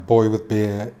Boy with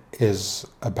Beer is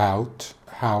about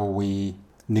how we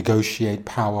negotiate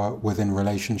power within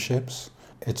relationships.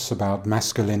 It's about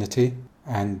masculinity,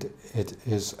 and it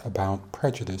is about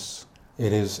prejudice.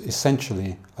 It is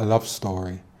essentially a love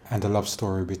story, and a love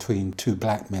story between two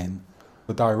black men.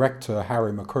 The director,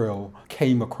 Harry McCrill,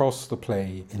 came across the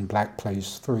play in Black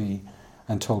Plays 3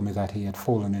 and told me that he had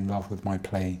fallen in love with my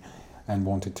play and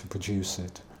wanted to produce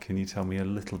it. Can you tell me a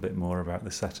little bit more about the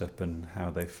setup and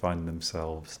how they find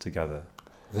themselves together?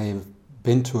 They've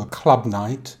been to a club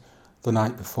night the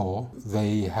night before.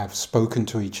 They have spoken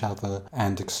to each other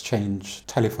and exchanged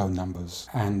telephone numbers,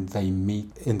 and they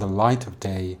meet in the light of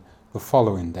day the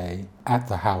following day at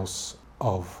the house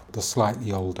of the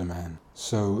slightly older man.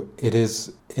 So it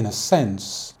is, in a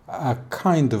sense, a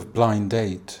kind of blind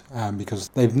date, because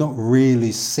they've not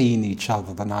really seen each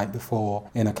other the night before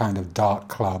in a kind of dark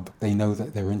club. They know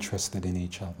that they're interested in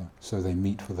each other, so they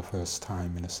meet for the first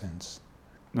time, in a sense.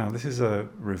 Now, this is a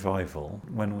revival.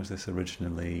 When was this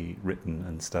originally written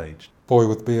and staged? Boy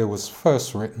with Beer was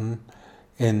first written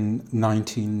in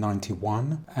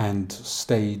 1991 and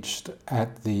staged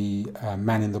at the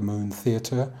Man in the Moon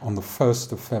Theatre on the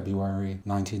 1st of February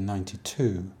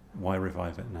 1992. Why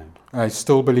revive it now? I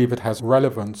still believe it has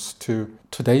relevance to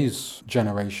today's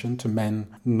generation, to men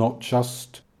not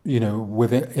just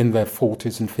in their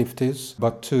 40s and 50s,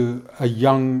 but to a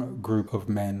young group of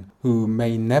men who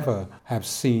may never have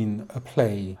seen a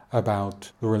play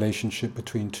about the relationship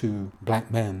between two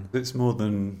black men. It's more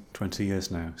than 20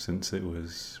 years now since it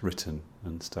was written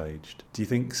and staged. Do you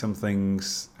think some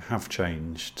things have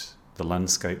changed? The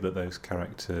landscape that those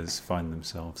characters find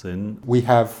themselves in? We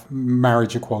have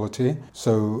marriage equality,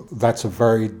 so that's a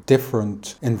very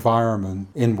different environment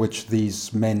in which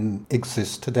these men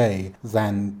exist today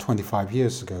than 25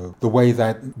 years ago. The way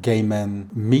that gay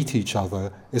men meet each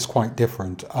other is quite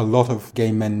different. A lot of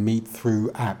gay men meet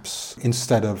through apps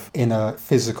instead of in a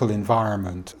physical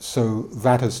environment, so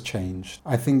that has changed.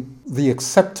 I think the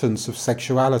acceptance of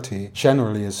sexuality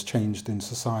generally has changed in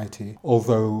society,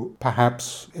 although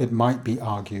perhaps it might be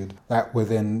argued that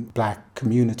within black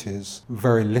communities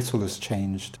very little has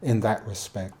changed in that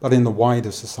respect. But in the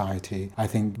wider society, I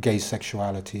think gay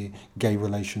sexuality, gay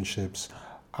relationships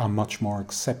are much more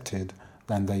accepted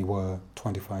than they were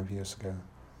 25 years ago.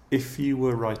 If you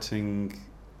were writing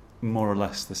more or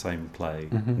less the same play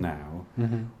now,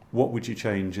 what would you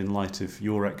change in light of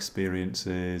your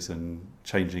experiences and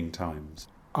changing times?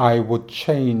 I would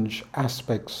change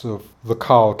aspects of the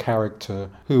Karl character,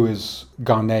 who is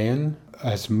Ghanaian,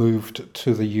 has moved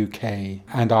to the UK,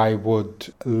 and I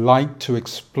would like to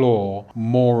explore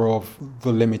more of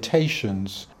the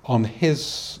limitations on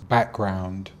his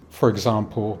background. For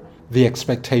example, the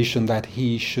expectation that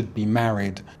he should be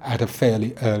married at a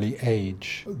fairly early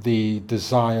age, the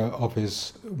desire of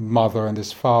his mother and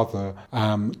his father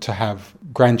to have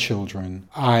grandchildren.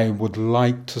 I would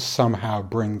like to somehow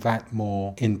bring that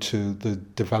more into the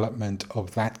development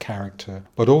of that character,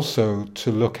 but also to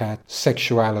look at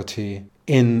sexuality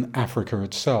in Africa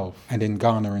itself, and in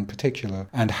Ghana in particular,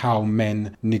 and how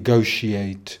men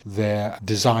negotiate their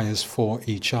desires for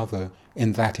each other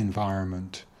in that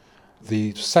environment.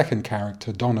 The second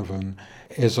character, Donovan,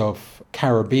 is of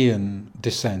Caribbean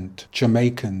descent,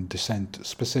 Jamaican descent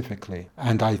specifically.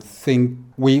 And I think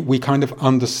we kind of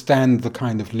understand the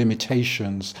kind of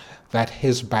limitations that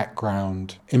his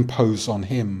background impose on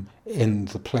him in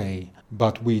the play,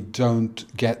 but we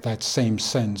don't get that same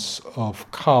sense of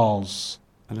Karl's.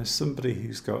 And as somebody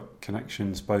who's got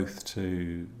connections both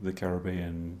to the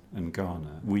Caribbean and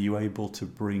Ghana, were you able to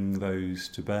bring those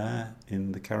to bear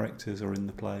in the characters or in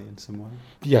the play in some way?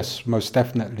 Yes, most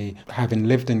definitely. Having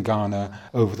lived in Ghana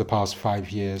over the past 5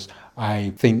 years,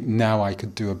 I think now I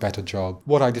could do a better job.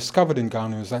 What I discovered in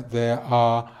Ghana is that there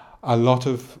are a lot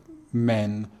of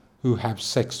men who have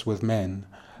sex with men,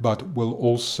 but will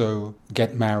also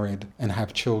get married and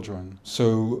have children.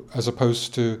 So as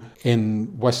opposed to in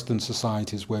Western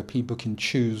societies where people can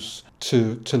choose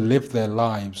to live their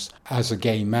lives as a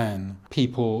gay man,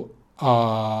 people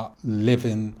are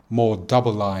living more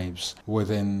double lives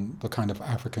within the kind of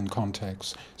African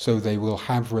context. So they will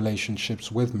have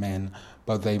relationships with men,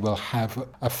 but they will have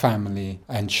a family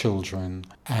and children,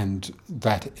 and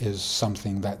that is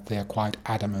something that they're quite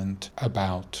adamant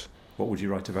about. What would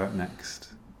you write about next?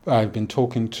 I've been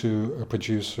talking to a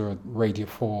producer at Radio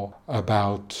 4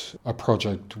 about a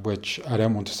project which I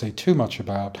don't want to say too much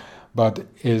about, but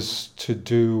is to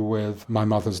do with my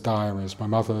mother's diaries. My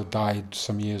mother died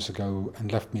some years ago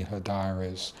and left me her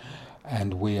diaries,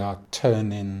 and we are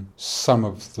turning some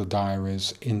of the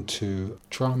diaries into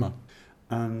drama.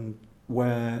 And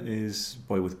where is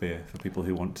Boy with Beer for people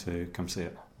who want to come see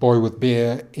it? Boy with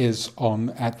Beer is on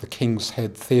at the King's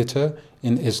Head Theatre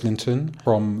in Islington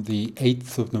from the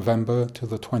 8th of November to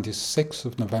the 26th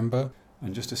of November.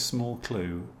 And just a small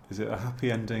clue, is it a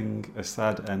happy ending, a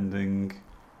sad ending?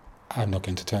 I'm not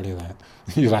going to tell you that.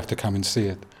 You'll have to come and see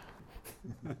it.